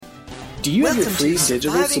Do you have your free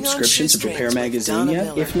digital subscription to Prepare Magazine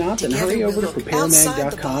yet? If not, then hurry over to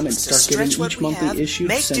preparemag.com and start getting each monthly issue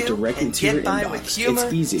sent directly to your inbox.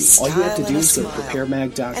 It's easy. All you have to do is go to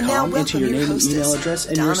preparemag.com, enter your name and email address,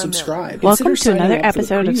 and you're subscribed. Welcome to another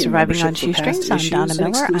episode of Surviving on Shoestrings. I'm Donna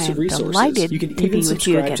Miller. I am delighted to be with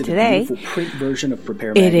you again today.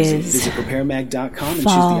 It is Visit preparemag.com and choose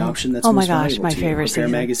the option that's most valuable to you. Favorite Prepare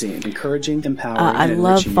season. Magazine, encouraging, empowering, I and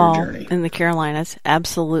love enriching fall your journey. in the Carolinas.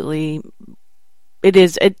 Absolutely.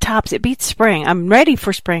 It beats spring. I'm ready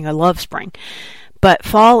for spring. I love spring. But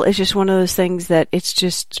fall is just one of those things that it's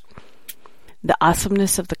just the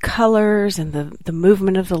awesomeness of the colors and the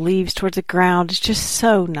movement of the leaves towards the ground. It's just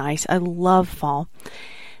so nice. I love fall.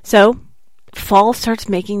 So fall starts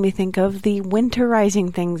making me think of the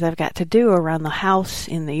winterizing things I've got to do around the house,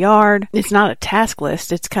 in the yard. It's not a task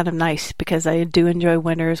list. It's kind of nice because I do enjoy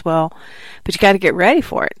winter as well, but you got to get ready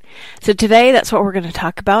for it. So today, that's what we're going to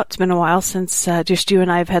talk about. It's been a while since just you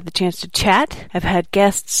and I have had the chance to chat. I've had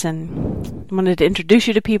guests and wanted to introduce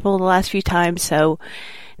you to people the last few times, so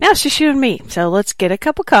now it's just you and me. So let's get a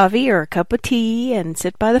cup of coffee or a cup of tea and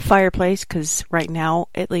sit by the fireplace, because right now,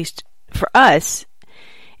 at least for us,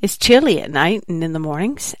 it's chilly at night and in the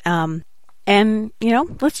mornings. And,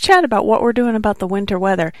 let's chat about what we're doing about the winter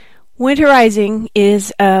weather. Winterizing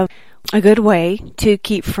is a good way to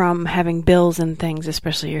keep from having bills and things,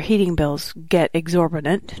 especially your heating bills, get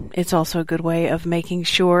exorbitant. It's also a good way of making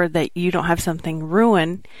sure that you don't have something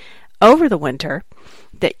ruin over the winter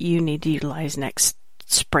that you need to utilize next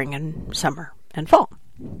spring and summer and fall.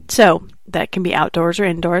 So that can be outdoors or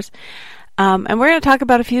indoors. And we're going to talk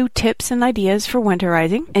about a few tips and ideas for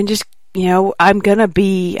winterizing. And just, I'll go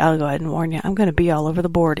ahead and warn you, I'm going to be all over the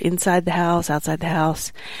board, inside the house, outside the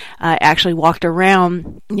house. I actually walked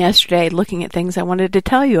around yesterday looking at things I wanted to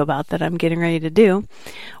tell you about that I'm getting ready to do,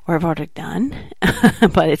 or I've already done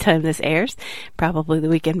by the time this airs. Probably the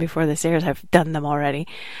weekend before this airs, I've done them already.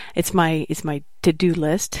 It's my to-do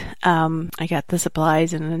list. I got the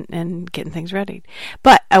supplies and getting things ready.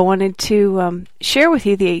 But I wanted to share with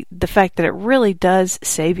you the fact that it really does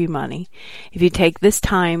save you money if you take this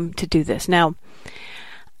time to do this. Now,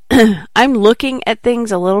 I'm looking at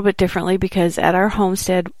things a little bit differently because at our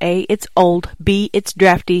homestead, A, it's old, B, it's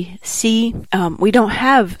drafty, C, we don't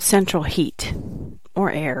have central heat or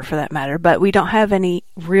air for that matter, but we don't have any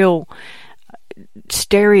real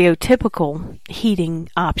stereotypical heating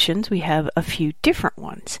options. We have a few different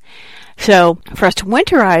ones. So for us to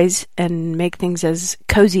winterize and make things as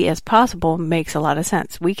cozy as possible makes a lot of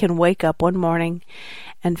sense. We can wake up one morning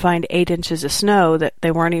and find 8 inches of snow that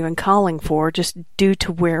they weren't even calling for just due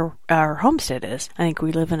to where our homestead is. I think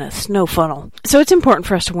we live in a snow funnel. So it's important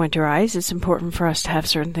for us to winterize. It's important for us to have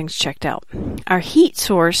certain things checked out. Our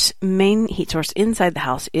main heat source inside the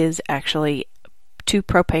house is actually 2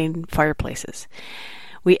 propane fireplaces.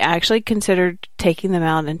 We actually considered taking them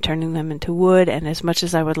out and turning them into wood, and as much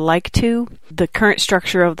as I would like to, the current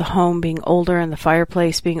structure of the home being older and the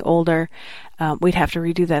fireplace being older, we'd have to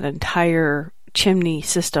redo that entire chimney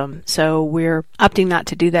system. So we're opting not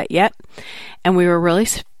to do that yet, and we were really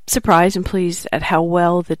surprised and pleased at how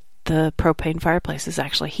well the propane fireplaces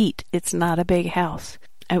actually heat. It's not a big house.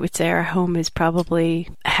 I would say our home is probably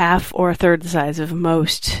half or a third the size of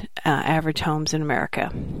most average homes in America.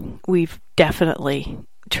 We've definitely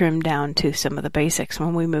trimmed down to some of the basics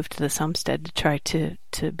when we moved to this homestead to try to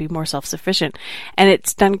be more self-sufficient. And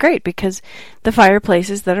it's done great because the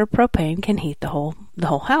fireplaces that are propane can heat the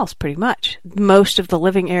whole house pretty much. Most of the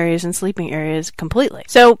living areas and sleeping areas completely.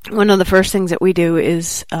 So one of the first things that we do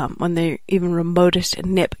is when the even remotest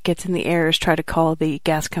nip gets in the air is try to call the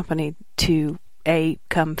gas company to A,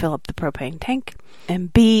 come fill up the propane tank,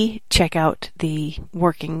 and B, check out the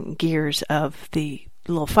working gears of the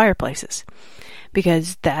little fireplaces,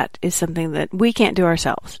 because that is something that we can't do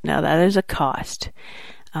ourselves. Now, that is a cost.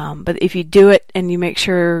 But if you do it and you make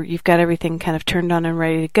sure you've got everything kind of turned on and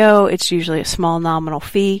ready to go, it's usually a small nominal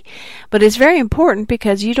fee. But it's very important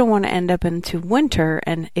because you don't want to end up into winter,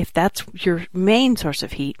 and if that's your main source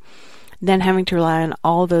of heat, then having to rely on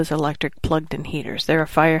all those electric plugged-in heaters. They're a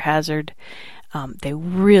fire hazard. They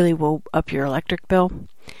really will up your electric bill.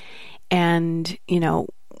 And,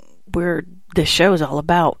 this show is all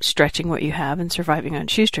about stretching what you have and surviving on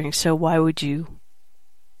shoestrings. So why would you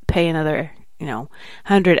pay another,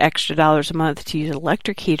 $100 extra a month to use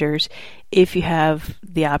electric heaters if you have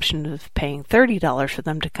the option of paying $30 for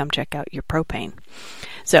them to come check out your propane?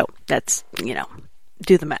 So that's,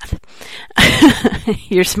 do the math.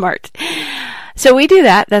 You're smart. So we do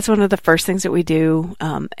that. That's one of the first things that we do.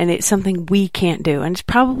 And it's something we can't do. And it's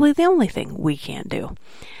probably the only thing we can't do.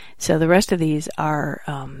 So the rest of these are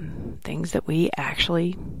things that we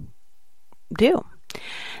actually do.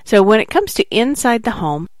 So when it comes to inside the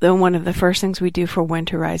home, then one of the first things we do for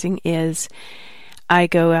winterizing is I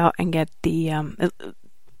go out and get the,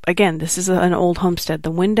 again, this is an old homestead. The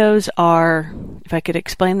windows are, if I could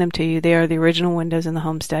explain them to you, they are the original windows in the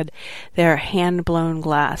homestead. They're hand-blown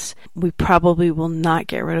glass. We probably will not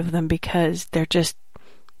get rid of them because they're just,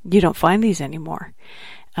 you don't find these anymore.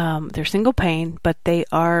 They're single pane, but they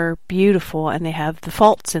are beautiful, and they have the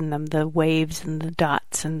faults in them, the waves and the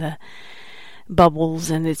dots and the bubbles,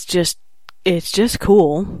 and it's just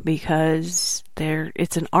cool because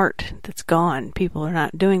it's an art that's gone. People are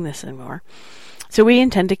not doing this anymore. So we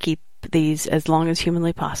intend to keep these as long as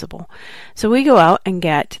humanly possible. So we go out and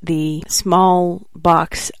get the small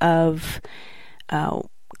box of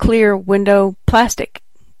clear window plastic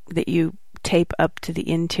that you tape up to the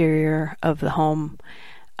interior of the home.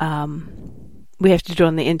 We have to do it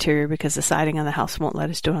on the interior because the siding on the house won't let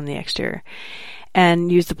us do it on the exterior.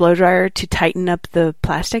 And use the blow dryer to tighten up the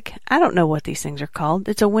plastic. I don't know what these things are called.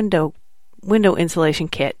 It's a window insulation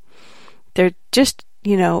kit. They're just,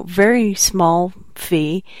 very small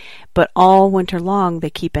fee, but all winter long they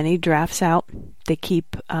keep any drafts out. They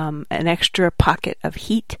keep an extra pocket of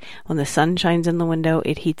heat. When the sun shines in the window,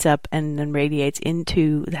 it heats up and then radiates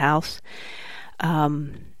into the house.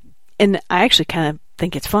 And I actually kind of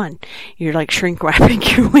think it's fun. You're like shrink wrapping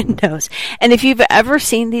your windows. And if you've ever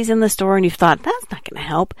seen these in the store and you've thought, that's not going to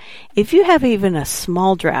help, if you have even a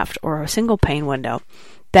small draft or a single pane window,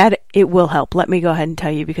 that it will help. Let me go ahead and tell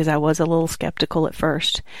you, because I was a little skeptical at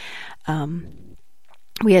first.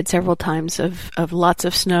 We had several times of lots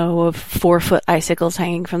of snow, of 4-foot icicles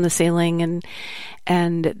hanging from the ceiling,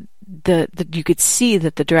 and you could see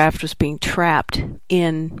that the draft was being trapped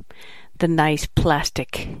in the nice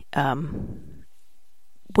plastic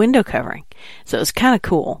window covering. So it was kind of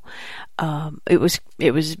cool. It was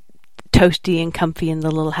toasty and comfy in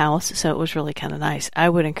the little house, so it was really kind of nice. I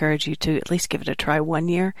would encourage you to at least give it a try 1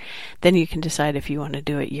 year. Then you can decide if you want to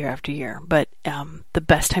do it year after year. But the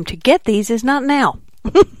best time to get these is not now.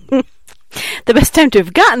 The best time to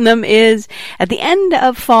have gotten them is at the end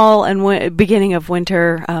of fall and beginning of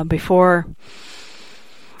winter, before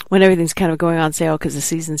when everything's kind of going on sale because the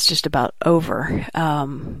season's just about over.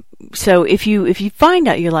 So if you find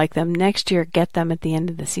out you like them, next year get them at the end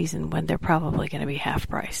of the season when they're probably going to be half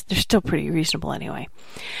price. They're still pretty reasonable anyway.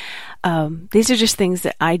 These are just things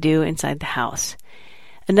that I do inside the house.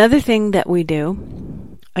 Another thing that we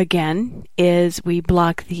do, again, is we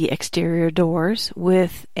block the exterior doors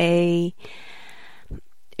with a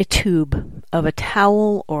tube of a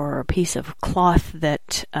towel or a piece of cloth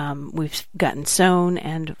that we've gotten sewn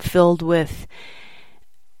and filled with.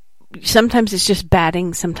 Sometimes it's just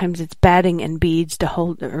batting, sometimes it's batting and beads to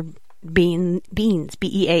hold, or beans,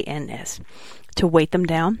 B-E-A-N-S, to weight them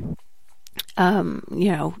down.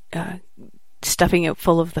 Stuffing it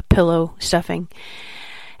full of the pillow stuffing.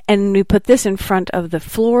 And we put this in front of the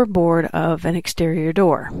floorboard of an exterior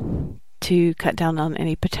door to cut down on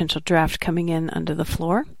any potential draft coming in under the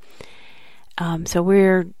floor. So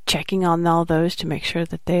we're checking on all those to make sure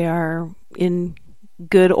that they are in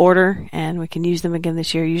good order and we can use them again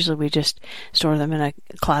this year. Usually we just store them in a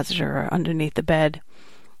closet or underneath the bed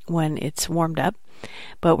when it's warmed up.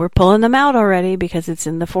 But we're pulling them out already because it's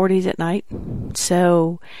in the 40s at night.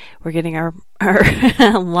 So we're getting our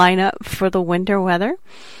lineup for the winter weather.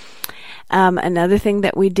 Another thing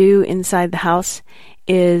that we do inside the house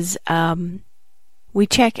is we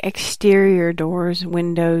check exterior doors,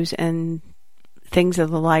 windows, and things of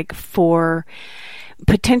the like for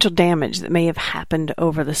potential damage that may have happened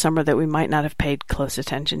over the summer that we might not have paid close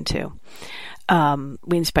attention to.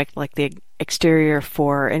 We inspect like the exterior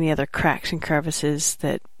for any other cracks and crevices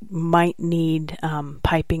that might need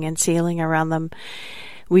piping and sealing around them.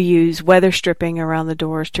 We use weather stripping around the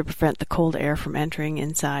doors to prevent the cold air from entering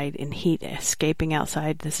inside and heat escaping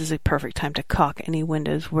outside. This is a perfect time to caulk any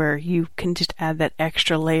windows where you can just add that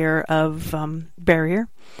extra layer of barrier.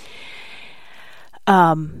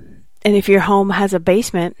 And if your home has a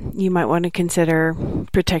basement, you might want to consider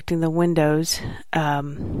protecting the windows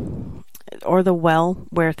or the well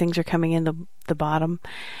where things are coming in the bottom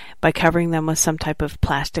by covering them with some type of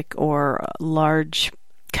plastic or large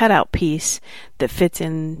cutout piece that fits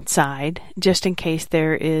inside, just in case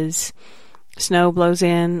there is snow blows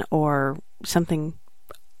in or something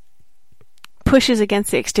pushes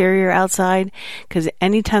against the exterior outside, because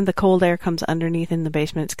anytime the cold air comes underneath in the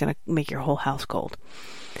basement, it's going to make your whole house cold.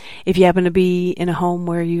 If you happen to be in a home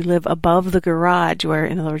where you live above the garage, where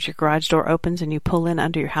in other words your garage door opens and you pull in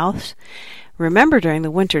under your house, remember during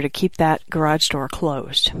the winter to keep that garage door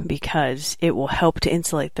closed because it will help to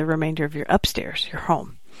insulate the remainder of your upstairs, your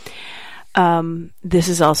home. This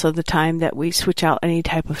is also the time that we switch out any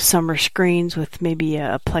type of summer screens with maybe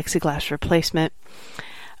a plexiglass replacement.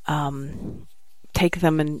 Take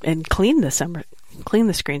them and clean the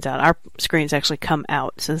screens out. Our screens actually come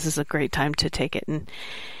out, so this is a great time to take it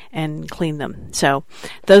and clean them. So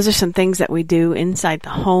those are some things that we do inside the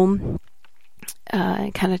home,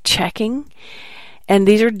 kind of checking. And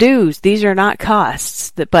these are dues. These are not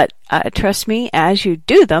costs. But trust me, as you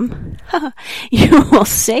do them, you will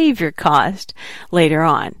save your cost later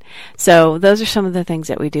on. So those are some of the things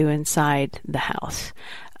that we do inside the house.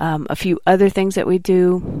 A few other things that we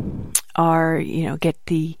do are,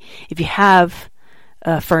 if you have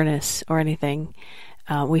a furnace or anything,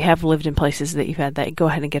 we have lived in places that you've had that, go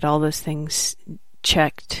ahead and get all those things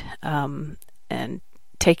checked and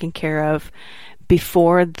taken care of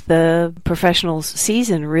before the professionals'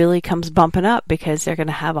 season really comes bumping up, because they're going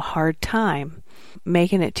to have a hard time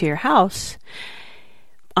making it to your house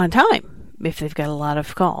on time if they've got a lot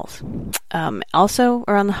of calls. Also,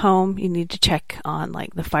 around the home, you need to check on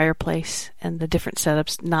like the fireplace and the different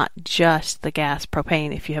setups, not just the gas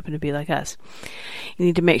propane if you happen to be like us. You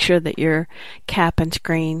need to make sure that your cap and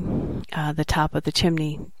screen, the top of the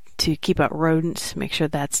chimney to keep out rodents, make sure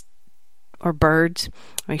that's, or birds,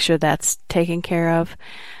 make sure that's taken care of.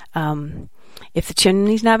 If the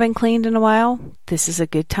chimney's not been cleaned in a while, this is a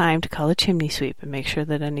good time to call a chimney sweep and make sure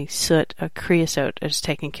that any soot or creosote is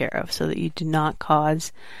taken care of so that you do not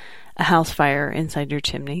cause a house fire inside your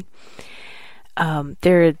chimney.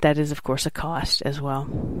 That is, of course, a cost as well.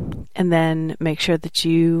 And then make sure that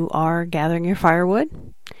you are gathering your firewood.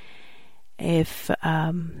 If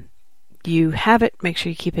you have it, make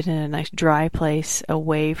sure you keep it in a nice dry place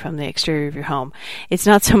away from the exterior of your home. It's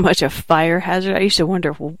not so much a fire hazard. I used to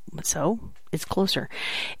wonder, well, so it's closer.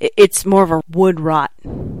 It's more of a wood rot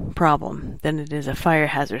problem than it is a fire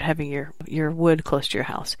hazard, having your wood close to your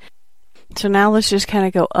house. So now let's just kind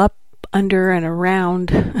of go up, under, and around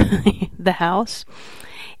the house.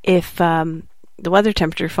 If the weather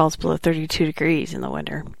temperature falls below 32 degrees in the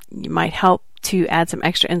winter, you might help to add some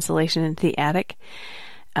extra insulation into the attic.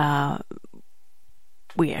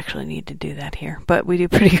 We actually need to do that here, but we do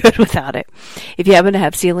pretty good without it. If you happen to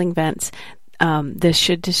have ceiling vents, this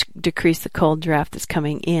should decrease the cold draft that's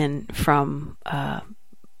coming in from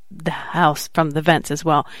the house, from the vents as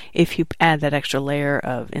well, if you add that extra layer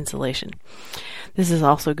of insulation. This is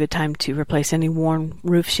also a good time to replace any worn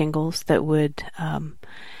roof shingles that would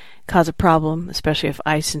cause a problem, especially if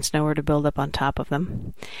ice and snow were to build up on top of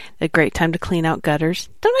them. A great time to clean out gutters.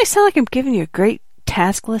 Don't I sound like I'm giving you a great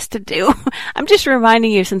task list to do? I'm just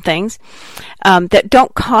reminding you some things that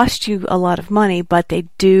don't cost you a lot of money, but they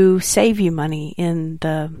do save you money in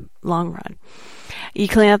the long run. You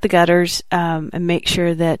clean out the gutters and make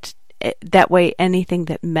sure that that way anything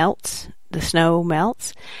that melts, the snow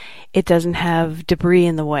melts, it doesn't have debris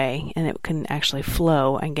in the way, and it can actually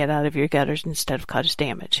flow and get out of your gutters instead of cause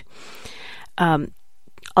damage.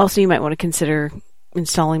 Also, you might want to consider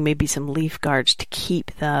installing maybe some leaf guards to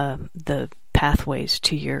keep the pathways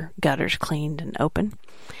to your gutters cleaned and open.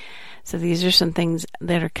 So these are some things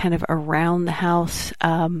that are kind of around the house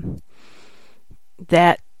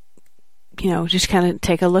that, just kind of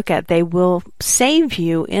take a look at. They will save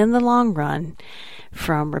you in the long run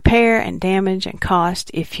from repair and damage and cost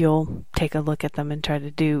if you'll take a look at them and try to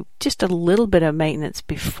do just a little bit of maintenance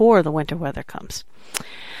before the winter weather comes.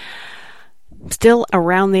 Still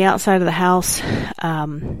around the outside of the house,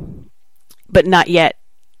 but not yet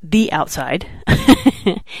the outside.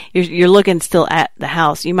 You're looking still at the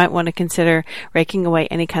house. You might want to consider raking away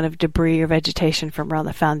any kind of debris or vegetation from around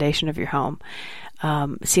the foundation of your home.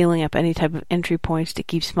 Sealing up any type of entry points to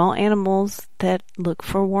keep small animals that look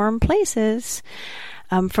for warm places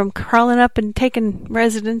from crawling up and taking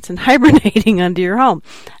residence and hibernating under your home.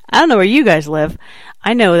 I don't know where you guys live.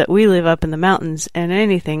 I know that we live up in the mountains, and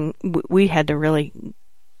anything, we had to really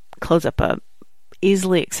close up a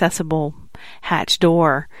easily accessible hatch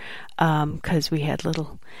door because we had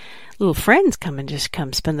little friends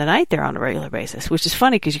come spend the night there on a regular basis, which is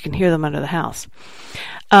funny because you can hear them under the house.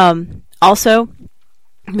 Also,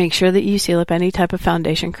 make sure that you seal up any type of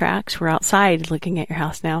foundation cracks. We're outside looking at your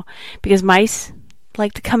house now because mice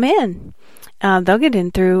like to come in. They'll get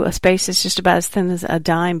in through a space that's just about as thin as a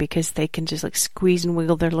dime because they can just like squeeze and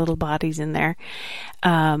wiggle their little bodies in there.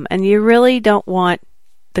 And you really don't want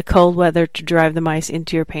the cold weather to drive the mice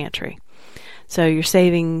into your pantry. So you're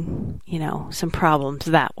saving, some problems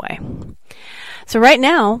that way. So right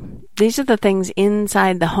now, these are the things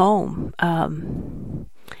inside the home,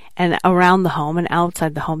 and around the home and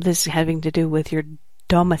outside the home. This is having to do with your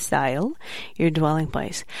domicile, your dwelling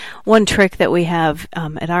place. One trick that we have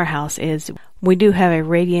at our house is we do have a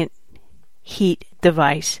radiant heat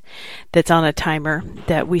device that's on a timer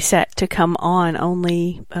that we set to come on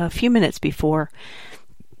only a few minutes before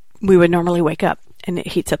we would normally wake up, and it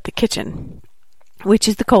heats up the kitchen, which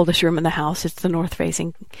is the coldest room in the house. It's a north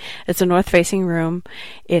facing room.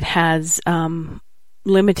 It has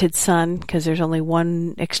limited sun because there's only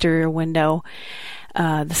one exterior window.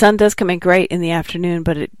 The sun does come in great in the afternoon,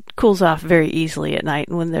 but it cools off very easily at night.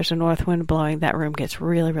 And when there's a north wind blowing, that room gets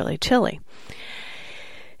really, really chilly.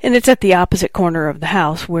 And it's at the opposite corner of the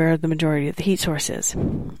house where the majority of the heat source is.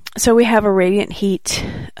 So we have a radiant heat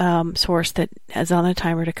source that is on a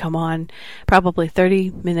timer to come on probably 30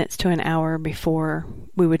 minutes to an hour before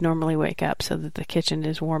we would normally wake up, so that the kitchen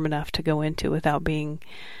is warm enough to go into without being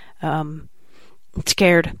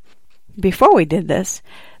scared. Before we did this,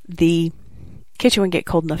 the kitchen would get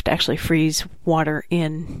cold enough to actually freeze water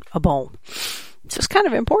in a bowl. So it's kind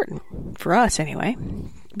of important for us anyway.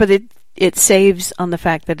 But it saves on the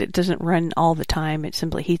fact that it doesn't run all the time. It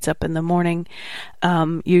simply heats up in the morning.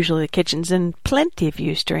 Usually the kitchen's in plenty of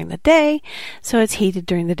use during the day, so it's heated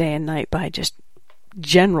during the day and night by just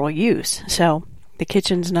general use. So the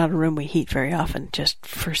kitchen's not a room we heat very often, just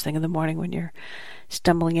first thing in the morning when you're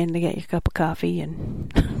stumbling in to get your cup of coffee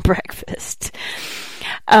and breakfast.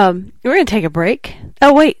 We're going to take a break.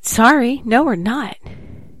 Oh, wait, sorry. No, we're not.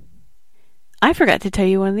 I forgot to tell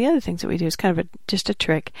you one of the other things that we do is kind of just a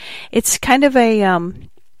trick. It's kind of a,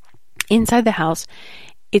 inside the house,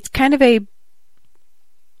 it's kind of a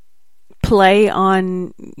play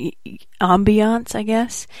on ambiance, I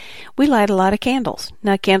guess. We light a lot of candles.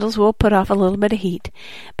 Now, candles will put off a little bit of heat,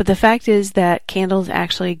 but the fact is that candles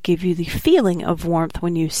actually give you the feeling of warmth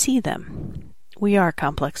when you see them. We are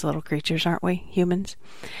complex little creatures, aren't we, humans?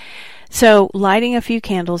 So lighting a few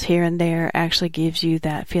candles here and there actually gives you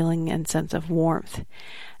that feeling and sense of warmth.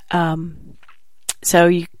 So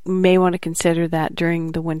you may want to consider that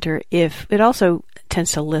during the winter. If it also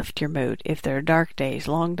tends to lift your mood. If there are dark days,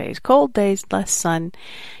 long days, cold days, less sun,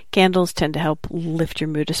 candles tend to help lift your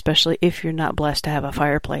mood, especially if you're not blessed to have a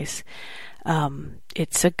fireplace.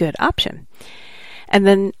 It's a good option. And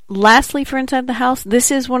then lastly, for inside the house,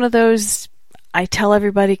 this is one of those, I tell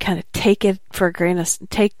everybody kind of take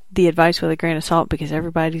the advice with a grain of salt, because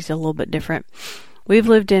everybody's a little bit different. We've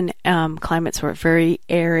lived in climates where it's very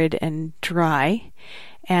arid and dry,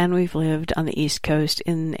 and we've lived on the East Coast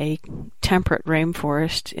in a temperate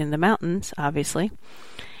rainforest in the mountains, obviously,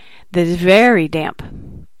 that is very damp,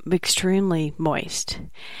 extremely moist.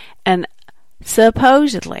 And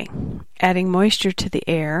supposedly, adding moisture to the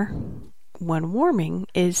air when warming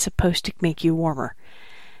is supposed to make you warmer.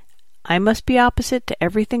 I must be opposite to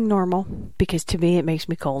everything normal, because to me it makes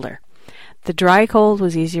me colder. The dry cold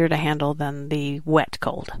was easier to handle than the wet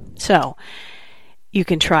cold. So you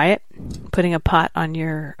can try it, putting a pot on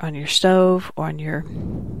your stove or on your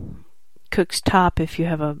cook's top if you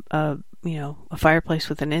have a fireplace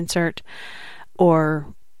with an insert,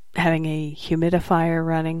 or having a humidifier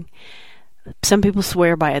running. Some people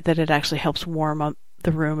swear by it that it actually helps warm up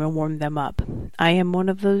the room and warm them up. I am one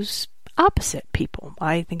of those opposite people.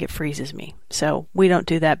 I think it freezes me. So we don't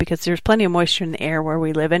do that because there's plenty of moisture in the air where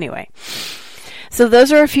we live anyway. So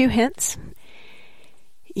those are a few hints.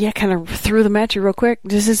 Yeah, kind of threw them at you real quick.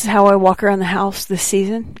 This is how I walk around the house this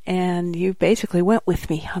season, and you basically went with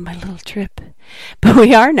me on my little trip. But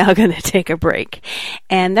we are now going to take a break,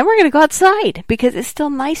 and then we're going to go outside because it's still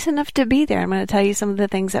nice enough to be there. I'm going to tell you some of the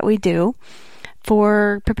things that we do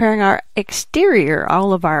for preparing our exterior,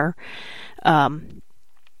 all of our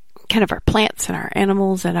kind of our plants and our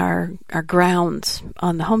animals and our grounds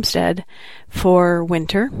on the homestead for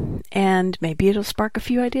winter, and maybe it'll spark a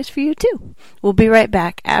few ideas for you too. We'll be right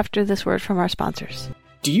back after this word from our sponsors.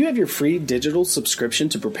 Do you have your free digital subscription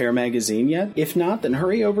to Prepare Magazine yet? If not, then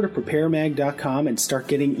hurry over to preparemag.com and start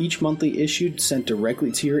getting each monthly issue sent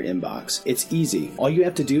directly to your inbox. It's easy. All you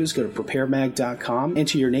have to do is go to preparemag.com,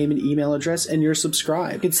 enter your name and email address, and you're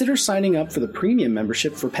subscribed. Consider signing up for the premium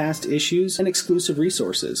membership for past issues and exclusive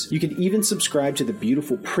resources. You can even subscribe to the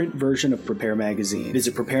beautiful print version of Prepare Magazine.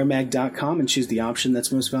 Visit preparemag.com and choose the option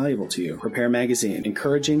that's most valuable to you. Prepare Magazine,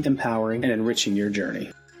 encouraging, empowering, and enriching your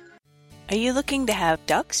journey. Are you looking to have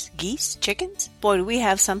ducks, geese, chickens? Boy, do we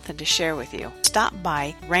have something to share with you. Stop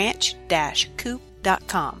by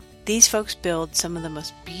ranch-coop.com. These folks build some of the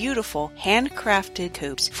most beautiful handcrafted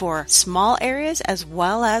coops for small areas as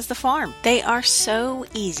well as the farm. They are so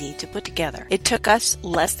easy to put together. It took us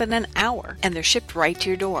less than an hour, and they're shipped right to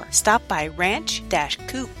your door. Stop by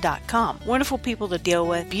ranch-coop.com. Wonderful people to deal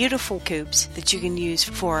with, beautiful coops that you can use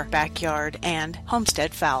for backyard and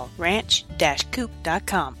homestead fowl.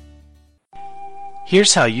 ranch-coop.com.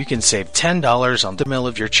 Here's how you can save $10 on the meal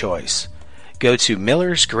of your choice. Go to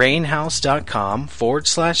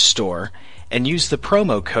millersgrainhouse.com/store and use the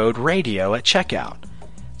promo code RADIO at checkout.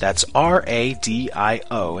 That's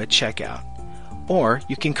RADIO at checkout. Or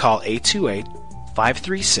you can call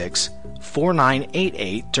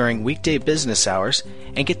 828-536-4988 during weekday business hours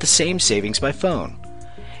and get the same savings by phone.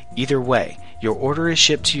 Either way, your order is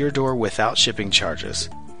shipped to your door without shipping charges.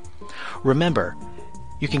 Remember,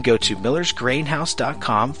 you can go to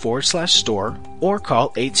millersgrainhouse.com/store or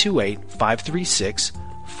call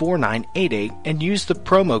 828-536-4988 and use the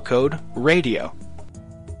promo code RADIO.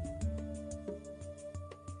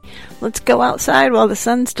 Let's go outside while the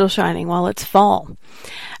sun's still shining, while it's fall.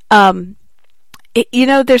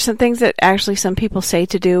 There's some things that actually some people say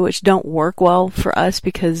to do which don't work well for us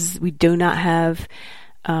because we do not have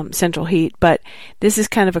central heat, but this is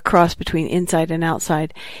kind of a cross between inside and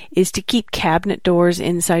outside, is to keep cabinet doors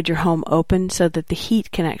inside your home open so that the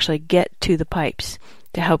heat can actually get to the pipes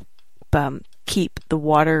to help keep the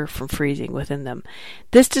water from freezing within them.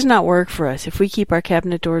 This does not work for us. If we keep our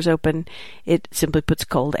cabinet doors open, it simply puts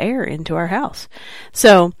cold air into our house.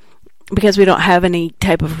 So, because we don't have any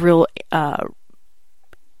type of real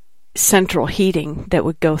central heating that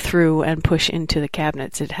would go through and push into the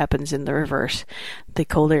cabinets, it happens in the reverse. The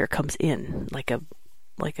cold air comes in like a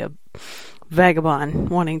vagabond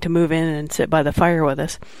wanting to move in and sit by the fire with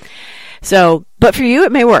us. So, but for you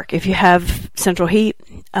it may work if you have central heat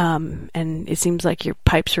and it seems like your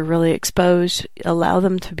pipes are really exposed. Allow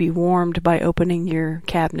them to be warmed by opening your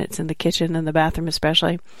cabinets in the kitchen and the bathroom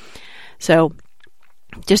especially. So,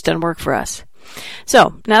 just doesn't work for us.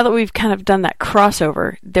 So, now that we've kind of done that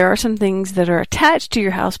crossover, there are some things that are attached to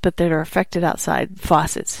your house but that are affected outside,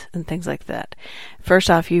 faucets and things like that.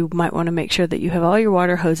 First off, you might want to make sure that you have all your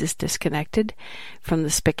water hoses disconnected from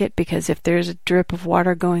the spigot, because if there's a drip of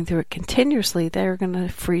water going through it continuously, they're going to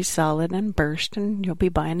freeze solid and burst and you'll be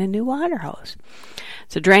buying a new water hose.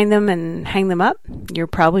 So drain them and hang them up. You're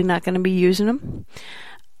probably not going to be using them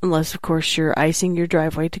unless, of course, you're icing your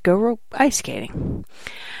driveway to go ice skating.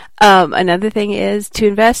 Another thing is to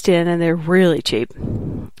invest in, and they're really cheap,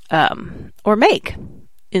 or make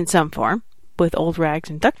in some form with old rags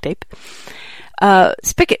and duct tape,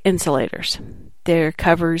 spigot insulators. They're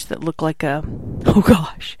covers that look like anybody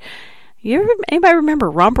remember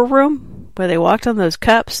Romper Room, where they walked on those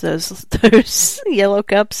cups, those yellow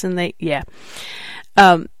cups, and they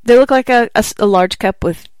look like a large cup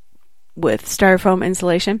with styrofoam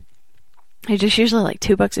insulation. They're just usually like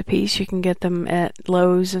 $2 a piece. You can get them at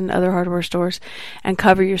Lowe's and other hardware stores, and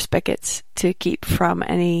cover your spigots to keep from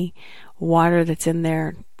any water that's in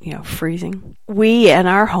there, freezing. We in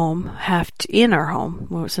our home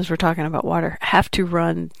since we're talking about water, have to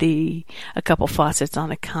run a couple faucets on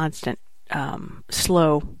a constant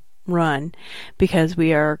slow run because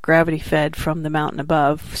we are gravity fed from the mountain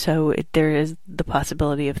above. So there is the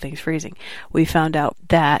possibility of things freezing. We found out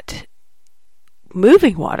that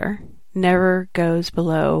moving water never goes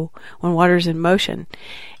below, when water's in motion,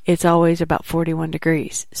 it's always about 41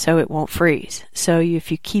 degrees, so it won't freeze. So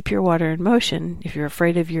if you keep your water in motion, if you're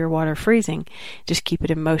afraid of your water freezing, just keep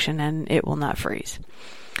it in motion and it will not freeze.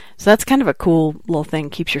 So that's kind of a cool little thing,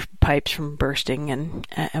 keeps your pipes from bursting and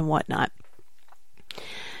whatnot.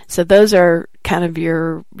 So those are kind of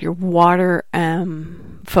your water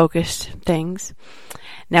focused things.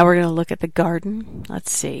 Now we're going to look at the garden. Let's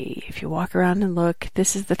see. If you walk around and look,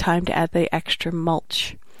 this is the time to add the extra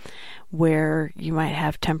mulch, where you might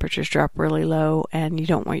have temperatures drop really low and you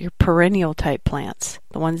don't want your perennial type plants,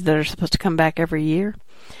 the ones that are supposed to come back every year,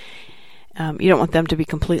 you don't want them to be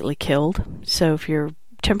completely killed. So if your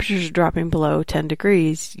temperatures are dropping below 10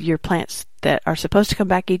 degrees, your plants that are supposed to come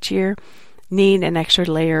back each year need an extra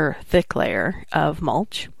thick layer of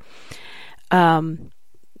mulch.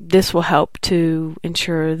 This will help to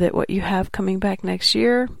ensure that what you have coming back next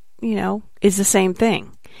year, is the same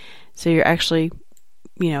thing. So you're actually,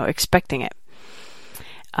 expecting it.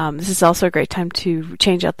 This is also a great time to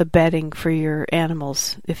change out the bedding for your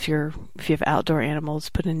animals. If you have outdoor animals,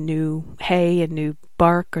 put in new hay and new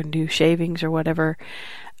bark or new shavings or whatever.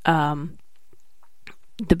 The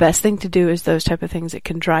best thing to do is those type of things that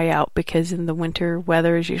can dry out, because in the winter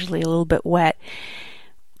weather is usually a little bit wet.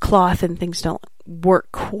 Cloth and things don't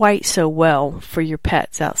work quite so well for your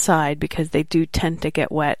pets outside because they do tend to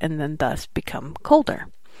get wet and then thus become colder.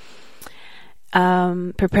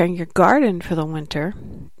 Preparing your garden for the winter,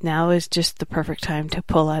 now is just the perfect time to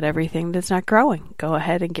pull out everything that's not growing. Go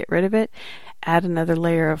ahead and get rid of it. Add another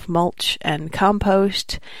layer of mulch and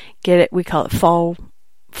compost. Get it, we call it fall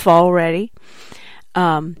ready.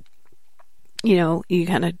 you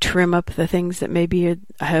kind of trim up the things that maybe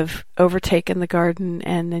have overtaken the garden,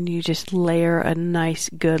 and then you just layer a nice,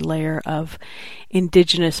 good layer of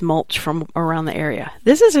indigenous mulch from around the area.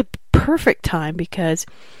 This is a perfect time because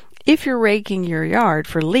if you're raking your yard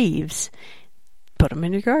for leaves, put them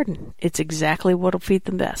in your garden. It's exactly what will feed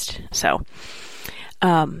them best. So,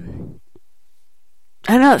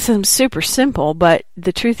 I know it sounds super simple, but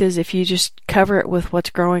the truth is if you just cover it with what's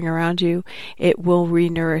growing around you, it will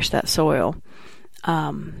re-nourish that soil.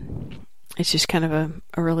 It's just kind of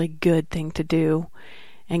a really good thing to do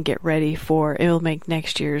and get ready for. It will make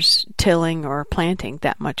next year's tilling or planting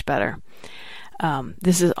that much better.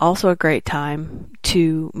 This is also a great time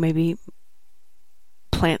to maybe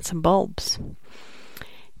plant some bulbs.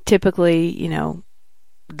 Typically,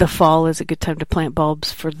 the fall is a good time to plant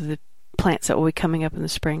bulbs for the plants that will be coming up in the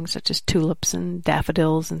spring, such as tulips and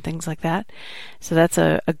daffodils and things like that. So that's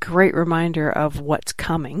a great reminder of what's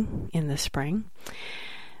coming in the spring.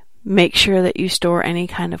 Make sure that you store any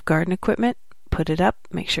kind of garden equipment. Put it up.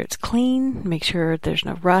 Make sure it's clean. Make sure there's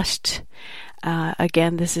no rust.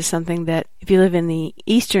 Again, this is something that if you live in the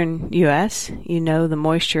eastern U.S., the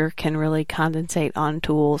moisture can really condensate on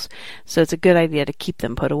tools. So it's a good idea to keep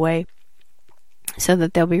them put away so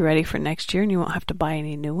that they'll be ready for next year and you won't have to buy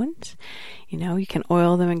any new ones. You can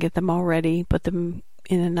oil them and get them all ready, put them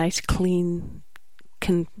in a nice clean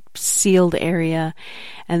concealed area,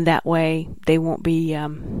 and that way they won't be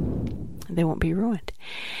ruined.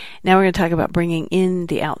 Now we're going to talk about bringing in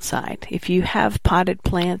the outside. If you have potted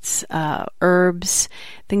plants, herbs,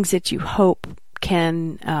 things that you hope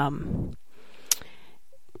can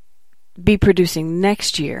be producing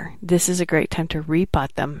next year, this is a great time to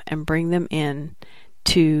repot them and bring them in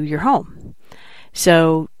to your home.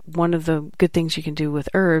 So one of the good things you can do with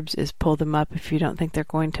herbs is pull them up if you don't think they're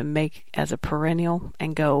going to make as a perennial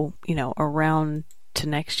and go, around to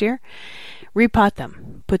next year. Repot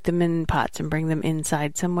them, put them in pots and bring them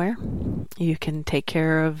inside somewhere. You can take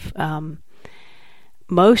care of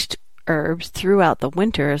most herbs throughout the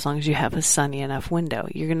winter as long as you have a sunny enough window.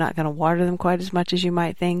 You're not going to water them quite as much as you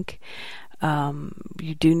might think.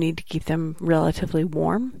 You do need to keep them relatively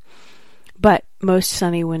warm, but most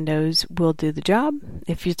sunny windows will do the job.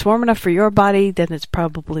 If it's warm enough for your body, then it's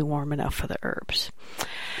probably warm enough for the herbs.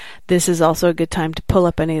 This is also a good time to pull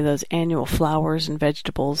up any of those annual flowers and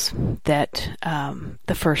vegetables that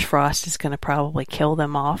the first frost is going to probably kill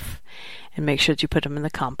them off, and make sure that you put them in the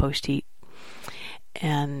compost heap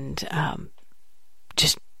and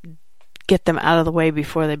just get them out of the way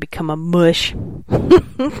before they become a mush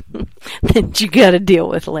that you got to deal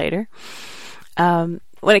with later.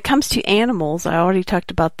 When it comes to animals, I already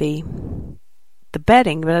talked about the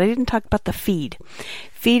bedding, but I didn't talk about the feed.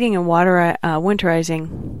 Feeding and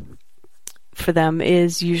winterizing for them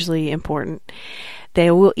is usually important.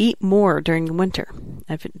 They will eat more during the winter.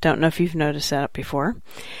 I don't know if you've noticed that before.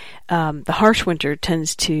 The harsh winter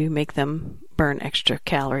tends to make them burn extra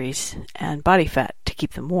calories and body fat to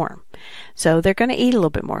keep them warm. So they're going to eat a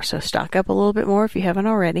little bit more. So stock up a little bit more if you haven't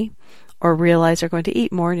already, or realize they're going to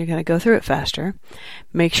eat more and you're going to go through it faster.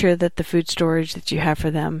 Make sure that the food storage that you have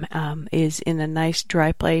for them is in a nice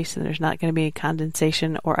dry place and there's not going to be any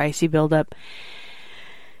condensation or icy buildup.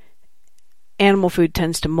 Animal food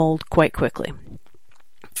tends to mold quite quickly.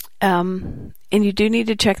 And you do need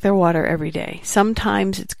to check their water every day.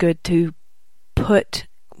 Sometimes it's good to put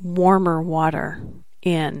warmer water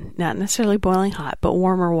in, not necessarily boiling hot, but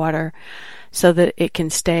warmer water so that it can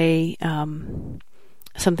stay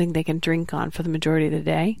something they can drink on for the majority of the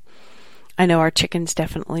day. I know our chickens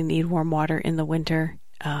definitely need warm water in the winter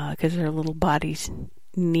because their little bodies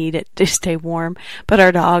need it to stay warm, but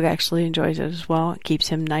our dog actually enjoys it as well. It keeps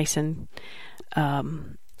him nice and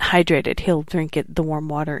hydrated. He'll drink the warm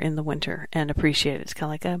water in the winter and appreciate it. It's kind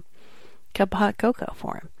of like a cup of hot cocoa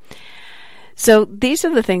for him. So these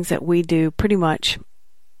are the things that we do pretty much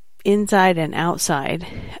inside and outside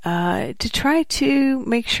to try to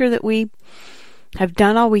make sure that we have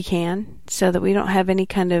done all we can so that we don't have any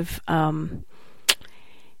kind of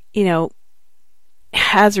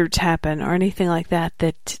hazards happen or anything like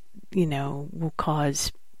that will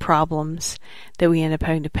cause problems that we end up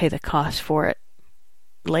having to pay the cost for it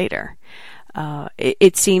later.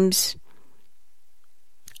 It seems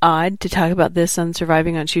odd to talk about this on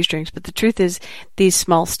Surviving on Shoestrings, but the truth is these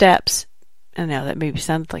small steps, I know that maybe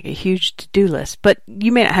sounds like a huge to-do list, but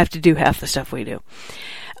you may not have to do half the stuff we do.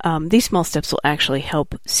 These small steps will actually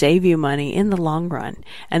help save you money in the long run,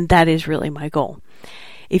 and that is really my goal.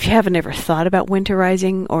 If you haven't ever thought about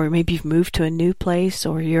winterizing, or maybe you've moved to a new place,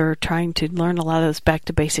 or you're trying to learn a lot of those back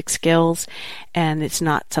to basic skills, and it's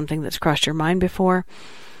not something that's crossed your mind before,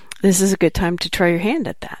 this is a good time to try your hand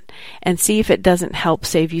at that and see if it doesn't help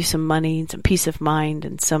save you some money and some peace of mind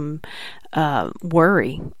and some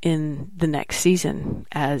worry in the next season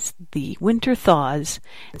as the winter thaws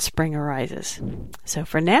and spring arises. So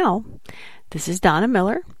for now, this is Donna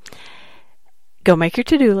Miller. Go make your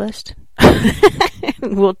to-do list.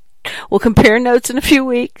 We'll compare notes in a few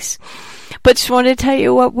weeks. But just wanted to tell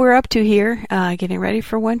you what we're up to here, getting ready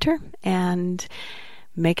for winter and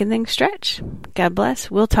making things stretch. God bless.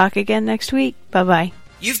 We'll talk again next week. Bye-bye.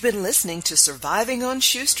 You've been listening to Surviving on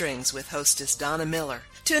Shoestrings with hostess Donna Miller.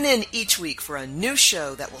 Tune in each week for a new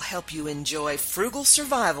show that will help you enjoy frugal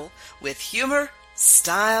survival with humor,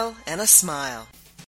 style, and a smile.